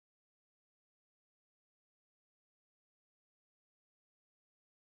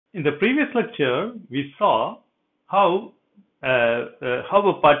In the previous lecture, we saw how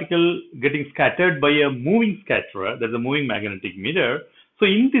a particle getting scattered by a moving scatterer, that's a moving magnetic mirror. So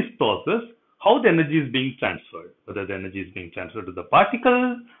in this process, how the energy is being transferred, whether the energy is being transferred to the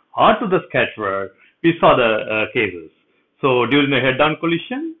particle or to the scatterer, we saw the cases. So during the head-on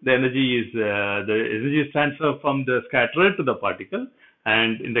collision, the energy is transferred from the scatterer to the particle,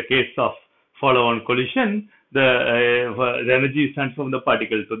 and in the case of follow-on collision, the energy is transferred from the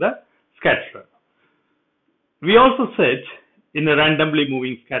particle to the scatterer. We also said in a randomly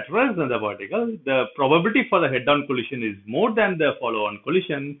moving scatterers and the particle, the probability for the head-on collision is more than the follow-on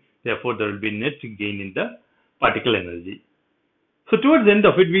collision. Therefore, there will be net gain in the particle energy. So towards the end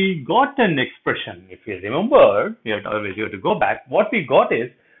of it, we got an expression. If you remember, we have to go back. What we got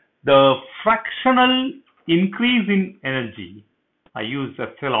is the fractional increase in energy. I use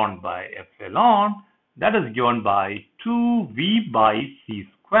epsilon by epsilon. That is given by 2v by c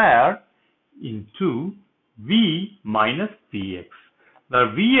square into v minus vx, where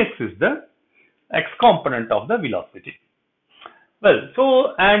vx is the x component of the velocity. Well,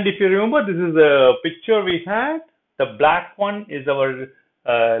 so, and if you remember, this is a picture we had. The black one is our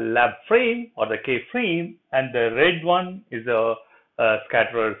lab frame or the K frame, and the red one is a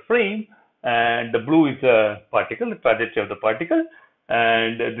scatterer frame, and the blue is a particle, the trajectory of the particle,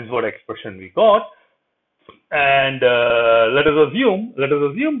 and this is what expression we got. And let us assume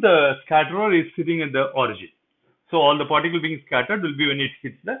the scatterer is sitting in the origin. So all the particle being scattered will be when it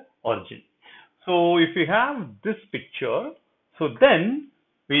hits the origin. So if we have this picture, so then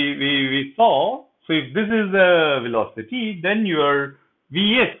we saw, so if this is the velocity, then your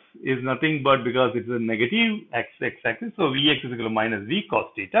Vx is nothing but, because it's a negative x-axis, so Vx is equal to minus v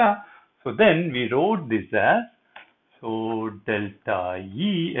cos theta. So then we wrote this as, so delta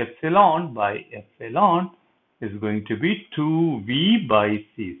E epsilon by epsilon is going to be 2v by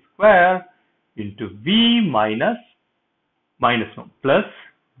c square into v plus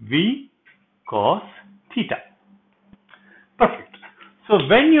v cos theta. Perfect. So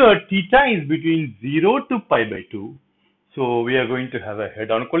when your theta is between 0 to pi by 2, so we are going to have a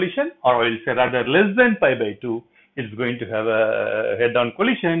head-on collision, or I will say rather less than pi by 2, it's going to have a head-on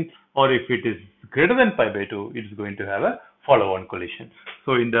collision, or if it is greater than pi by 2, it's going to have a follow-on collision.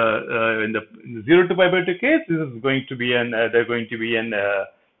 So in the 0 to pi by 2 case, this is going to be an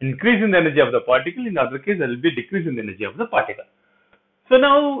increase in the energy of the particle. In the other case, there will be a decrease in the energy of the particle. So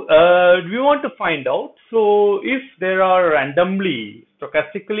now we want to find out, so if there are randomly,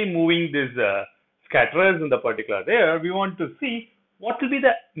 stochastically moving these scatterers in the particle are there, we want to see what will be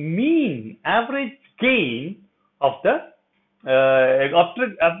the mean average gain of the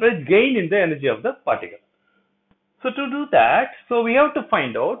average gain in the energy of the particle. So to do that, so we have to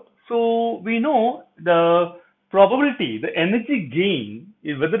find out, so we know the probability, the energy gain,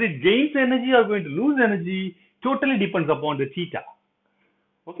 is whether it gains energy or going to lose energy, totally depends upon the theta.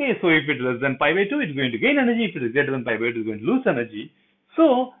 Okay, so if it is less than pi by 2, it's going to gain energy. If it is greater than pi by 2, it's going to lose energy.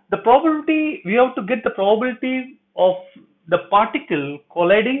 So the probability, we have to get the probability of the particle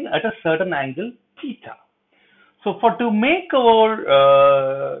colliding at a certain angle theta. So to make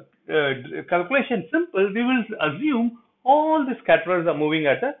our calculation simple, we will assume all the scatterers are moving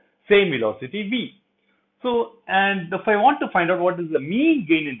at the same velocity v. So, and if I want to find out what is the mean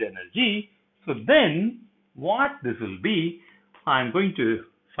gain in the energy, so then what this will be, I'm going to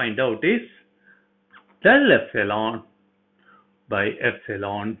find out is del epsilon by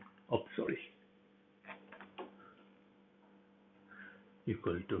epsilon,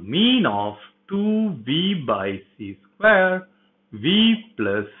 equal to mean of 2v by c square v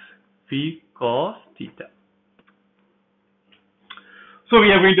plus v cos theta. So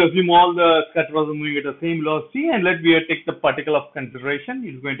we are going to assume all the scatterers are moving at the same velocity, and let me take the particle of consideration.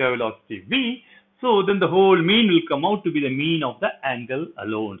 It's going to have velocity v. So then the whole mean will come out to be the mean of the angle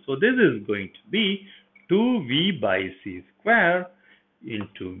alone. So this is going to be 2v by c square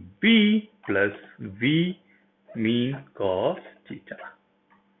into v plus v mean cos theta.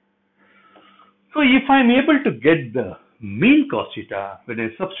 So if I'm able to get the mean cos theta, when I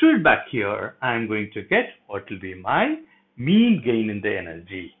substitute back here, I'm going to get what will be my mean gain in the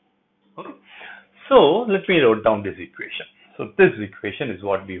energy. Okay. So let me write down this equation. So this equation is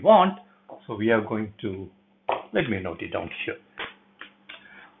what we want. So we are going to, let me note it down here.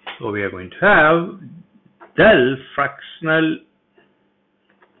 So we are going to have del fractional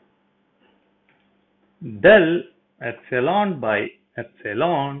del epsilon by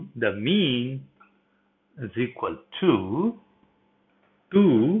epsilon, the mean is equal to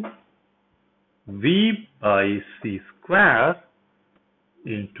 2 v by c square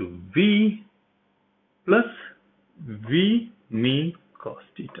into v plus v mean cos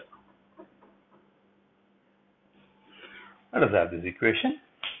theta. Let us have this equation.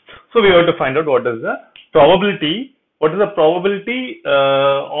 So we have to find out what is the probability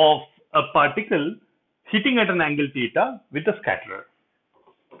of a particle hitting at an angle theta with a scatterer.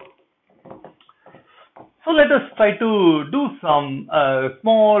 So let us try to do some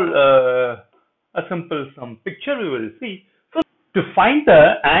some picture we will see. So to find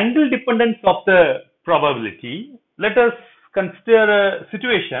the angle dependence of the probability, let us consider a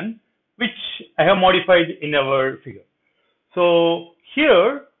situation which I have modified in our figure. So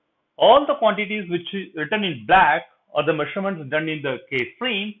here, all the quantities which is written in black are the measurements done in the K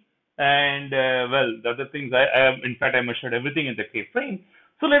frame, and well, the other things I measured everything in the K frame.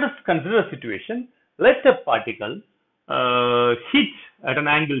 So let us consider a situation. Let a particle hit at an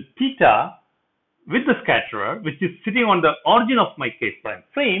angle theta with the scatterer, which is sitting on the origin of my K prime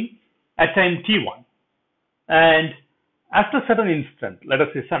frame at time t1, and after a certain instant, let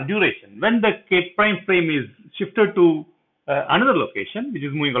us say some duration, when the K prime frame is shifted to another location which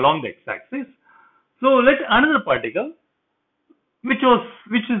is moving along the x-axis. So let another particle let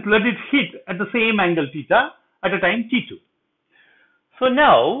it hit at the same angle theta at a time t2. So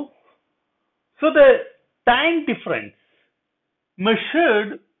now, the time difference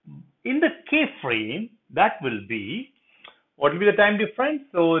measured in the K frame, that will be, what will be the time difference?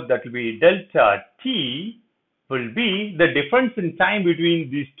 So that will be delta t will be the difference in time between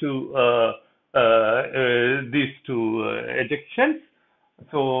these two ejections.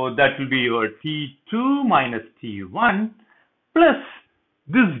 So that will be your t2 minus t1 plus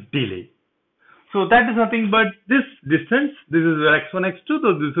this delay. So that is nothing but this distance. This is x1, x2.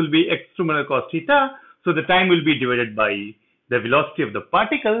 So this will be x2 minus cos theta. So the time will be divided by the velocity of the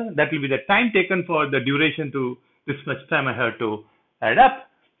particle. That will be the time taken for the duration to this much time I have to add up.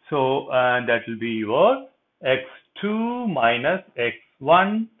 So that will be your x2 minus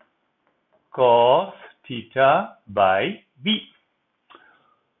x1 cos theta by v.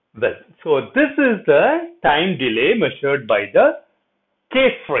 Well, so this is the time delay measured by the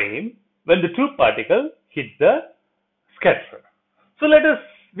K frame when the two particles hit the scatterer. So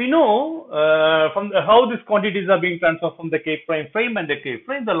we know from how these quantities are being transferred from the K prime frame and the K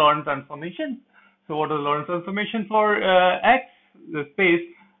frame, the Lorentz transformation. So what is the Lorentz transformation for x? The space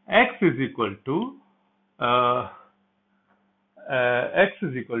x is equal to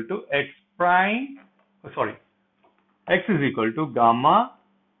x prime, x is equal to gamma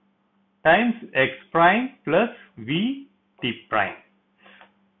times x prime plus v t prime.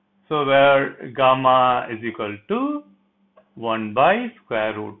 So where gamma is equal to 1 by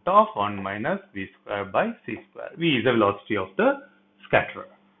square root of 1 minus v square by c square. V is the velocity of the scatterer.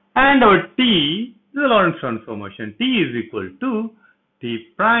 And our t is the Lorentz transformation. T is equal to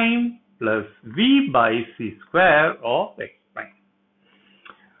t prime plus v by c square of x prime.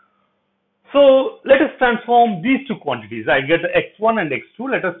 So let us transform these two quantities. I get x1 and x2.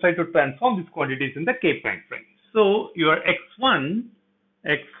 Let us try to transform these quantities in the K prime frame. So your x1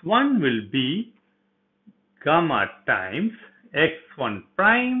 will be gamma times x1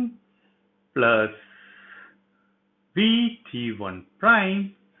 prime plus vt1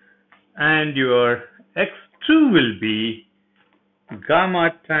 prime, and your x2 will be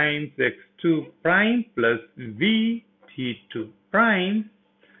gamma times x2 prime plus vt2 prime.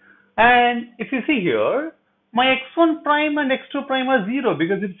 And if you see here, my x1 prime and x2 prime are 0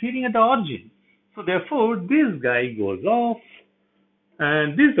 because it's hitting at the origin. So therefore, this guy goes off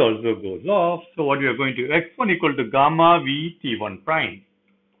and this also goes off. So what we are going to, x1 equal to gamma v t1 prime.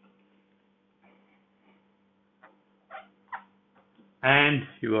 And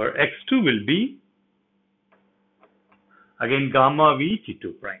your x2 will be again gamma v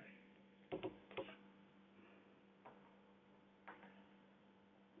t2 prime.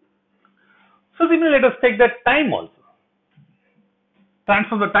 So similarly, let us take that time also.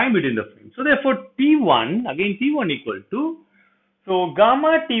 Transform the time between the frames. So therefore, t1, again t1 equal to, so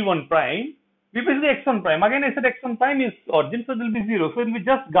gamma t1 prime, we basically x1 prime. Again, I said x1 prime is origin, so it will be 0. So it will be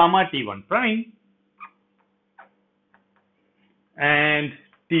just gamma t1 prime. And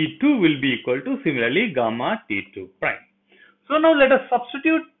t2 will be equal to similarly gamma t2 prime. So now let us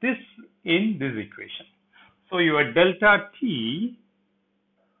substitute this in this equation. So your delta t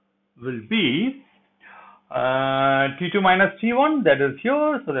will be t2 minus t1, that is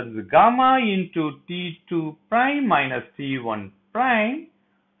here, so that is gamma into t2 prime minus t1 prime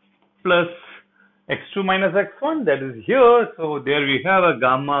plus x2 minus x1, that is here, so there we have a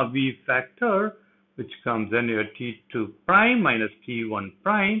gamma v factor which comes in your t2 prime minus t1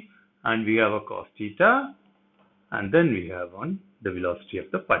 prime, and we have a cos theta, and then we have on the velocity of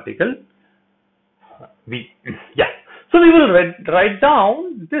the particle v. Yeah. So we will write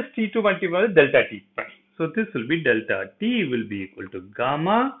down this T2 multiplied with delta T prime. So this will be delta T will be equal to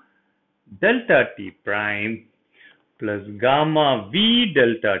gamma delta T prime plus gamma V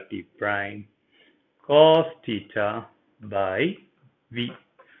delta T prime cos theta by V.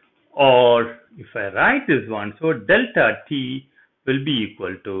 Or if I write this one, so delta T will be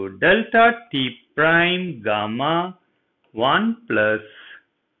equal to delta T prime gamma 1 plus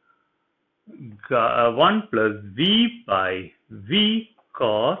V by V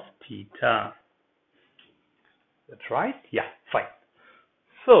cos theta. That's right? Yeah, fine.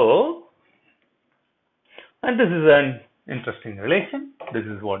 So, and this is an interesting relation. This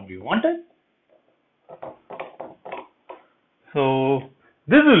is what we wanted. So,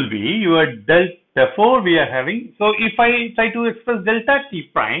 this will be your delta. Therefore, we are having, so if I try to express delta T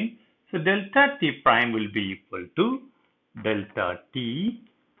prime, so delta T prime will be equal to delta T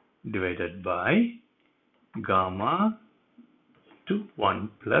divided by gamma to 1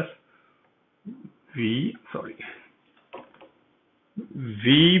 plus V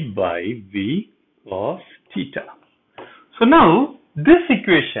by V cos theta. So now this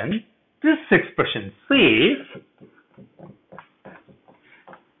equation, this expression says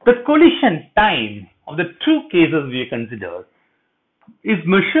the collision time of the two cases we consider is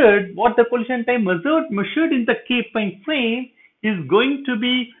measured, what the collision time measured in the K prime frame is going to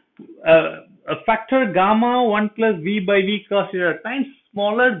be a factor gamma 1 plus V by V cos theta times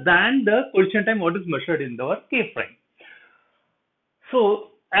smaller than the collision time what is measured in our K prime. So,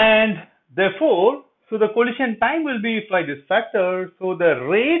 and therefore, so the collision time will be by this factor, so the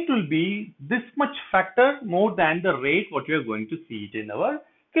rate will be this much factor more than the rate what we are going to see it in our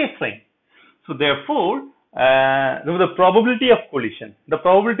K frame. So therefore, the probability of collision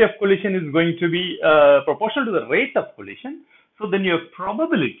is going to be proportional to the rate of collision. So then your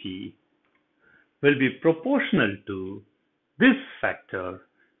probability will be proportional to this factor,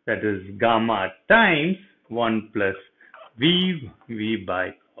 that is gamma times 1 plus V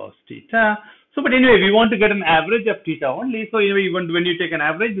by cos theta. So, but anyway, we want to get an average of theta only. So anyway, even when you take an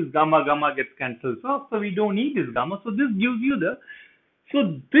average, this gamma gets cancelled off. So we don't need this gamma. So this gives you the,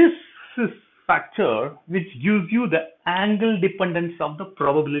 so this is factor which gives you the angle dependence of the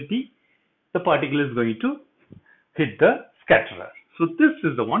probability the particle is going to hit the scatterer. So this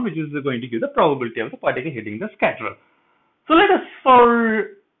is the one which is going to give the probability of the particle hitting the scatterer. So let us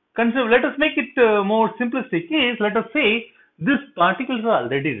make it more simplistic case. Let us say these particles are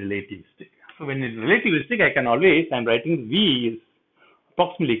already relativistic. So when it's relativistic, I can always, I'm writing V is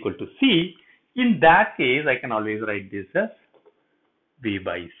approximately equal to C. In that case, I can always write this as V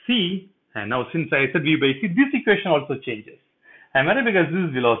by C. And now since I said V by C, this equation also changes. And because this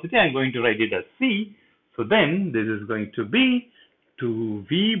is velocity, I'm going to write it as C. So then this is going to be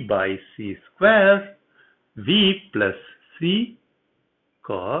 2V by C square V plus C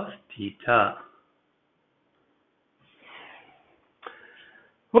cos theta.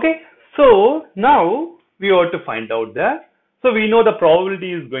 Okay, so now we have to find out that. So we know the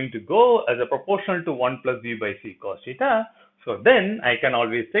probability is going to go as a proportional to 1 plus V by C cos theta. So then I can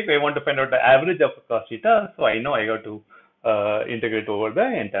always take, I want to find out the average of cos theta. So I know I got to integrate over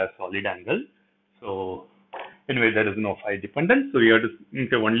the entire solid angle. So anyway, there is no phi dependence. So you have to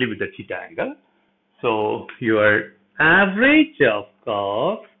integrate only with the theta angle. So your average of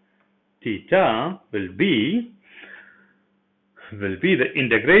cos theta will be the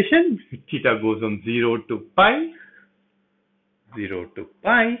integration. Theta goes from 0 to pi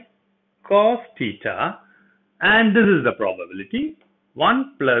cos theta, and this is the probability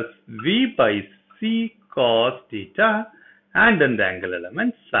 1 plus V by C cos theta, and then the angle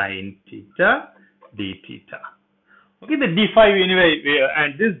element sin theta d theta. Okay, the d phi anyway,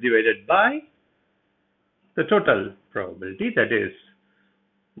 and this divided by the total probability, that is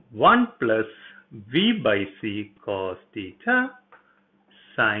 1 plus V by C cos theta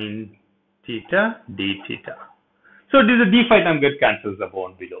sin theta d theta. So this is d phi term get cancels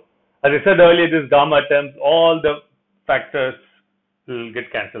above and below. As I said earlier, this gamma terms, all the factors will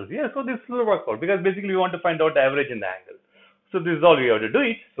get cancelled here. So this will work out because basically we want to find out the average in the angle. So this is all we have to do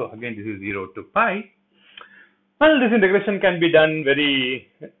it. So again, this is 0 to pi. Well, this integration can be done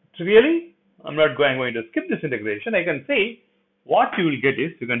very trivially. I'm going to skip this integration. I can say what you will get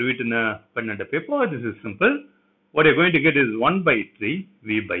is, you can do it in a pen and a paper. This is simple. What you're going to get is 1 by 3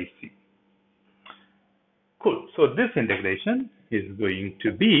 V by C. Cool. So this integration is going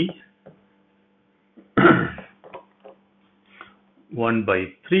to be 1 by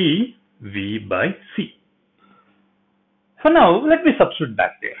 3 V by C. So now let me substitute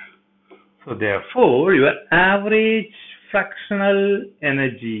back there. So therefore, your average fractional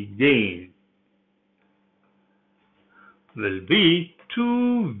energy gain will be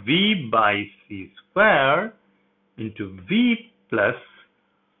 2v by c square into v plus,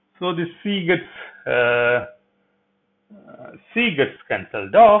 so this c gets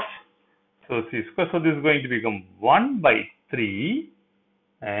cancelled off, so c square, so this is going to become 1 by 3,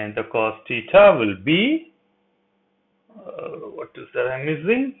 and the cos theta will be, what is that I'm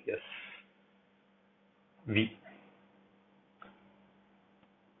missing? Yes, v.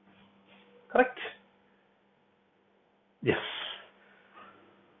 Correct? Yes.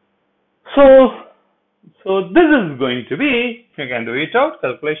 So this is going to be, you can do it out,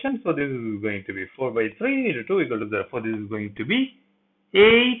 calculation. So this is going to be 4 by 3 into 2 equal to, therefore this is going to be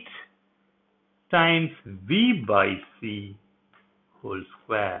 8 times v by c whole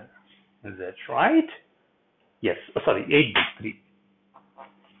square. Is that right? Yes, sorry, 8 by 3.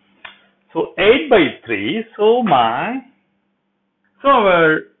 So 8 by 3, so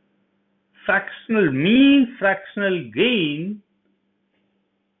our mean fractional gain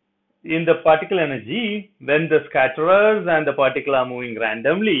in the particle energy when the scatterers and the particle are moving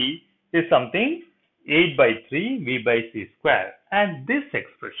randomly is something 8 by 3 v by c square. And this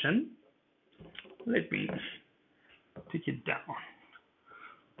expression, let me take it down.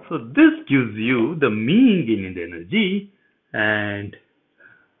 So this gives you the mean gain in the energy, and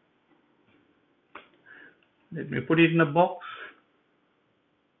let me put it in a box.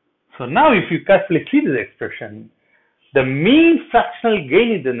 So now if you carefully see this expression, the mean fractional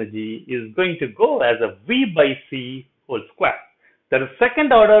gain in the energy is going to go as a v by c whole square. There is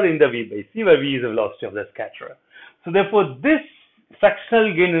second order in the v by c, where v is the velocity of the scatterer. So therefore this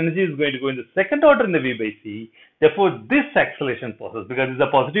fractional gain energy is going to go in the second order in the v by c. Therefore this acceleration process, because this is a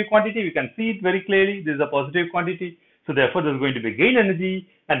positive quantity, we can see it very clearly, this is a positive quantity. So therefore there is going to be gain energy,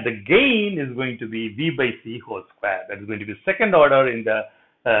 and the gain is going to be v by c whole square. That is going to be second order in the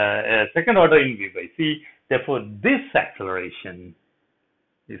v by c. Therefore this acceleration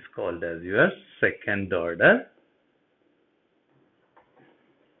is called as your second order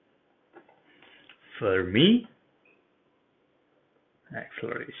Fermi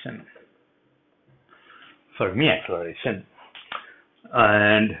acceleration.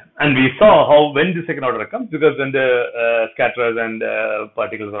 And we saw how when the second order comes, because when the scatterers and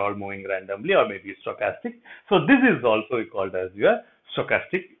particles are all moving randomly or maybe stochastic. So this is also called as your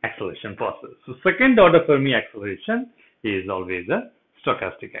stochastic acceleration process. So second order Fermi acceleration is always a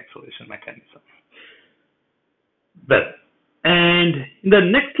stochastic acceleration mechanism. Well, and in the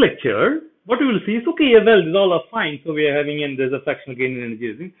next lecture, what we will see is, okay, well, these all are fine. So we are having, and there's a fractional gain in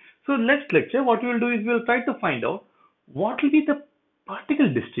energy. So next lecture, what we will do is we will try to find out what will be the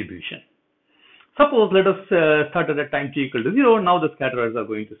particle distribution. Suppose let us start at a time t equal to 0. Now the scatterers are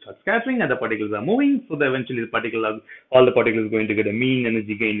going to start scattering and the particles are moving. So eventually all the particles are going to get a mean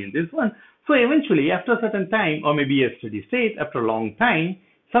energy gain in this one. So eventually after a certain time, or maybe a steady state, after a long time,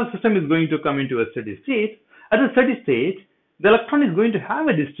 some system is going to come into a steady state. At a steady state, the electron is going to have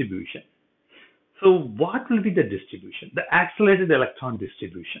a distribution. So what will be the distribution? The accelerated electron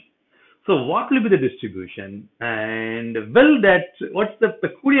distribution. So what will be the distribution, and well, what's the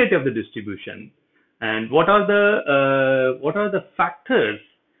peculiarity of the distribution, and what are the factors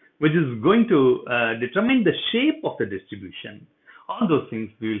which is going to determine the shape of the distribution? All those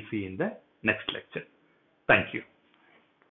things we will see in the next lecture. Thank you.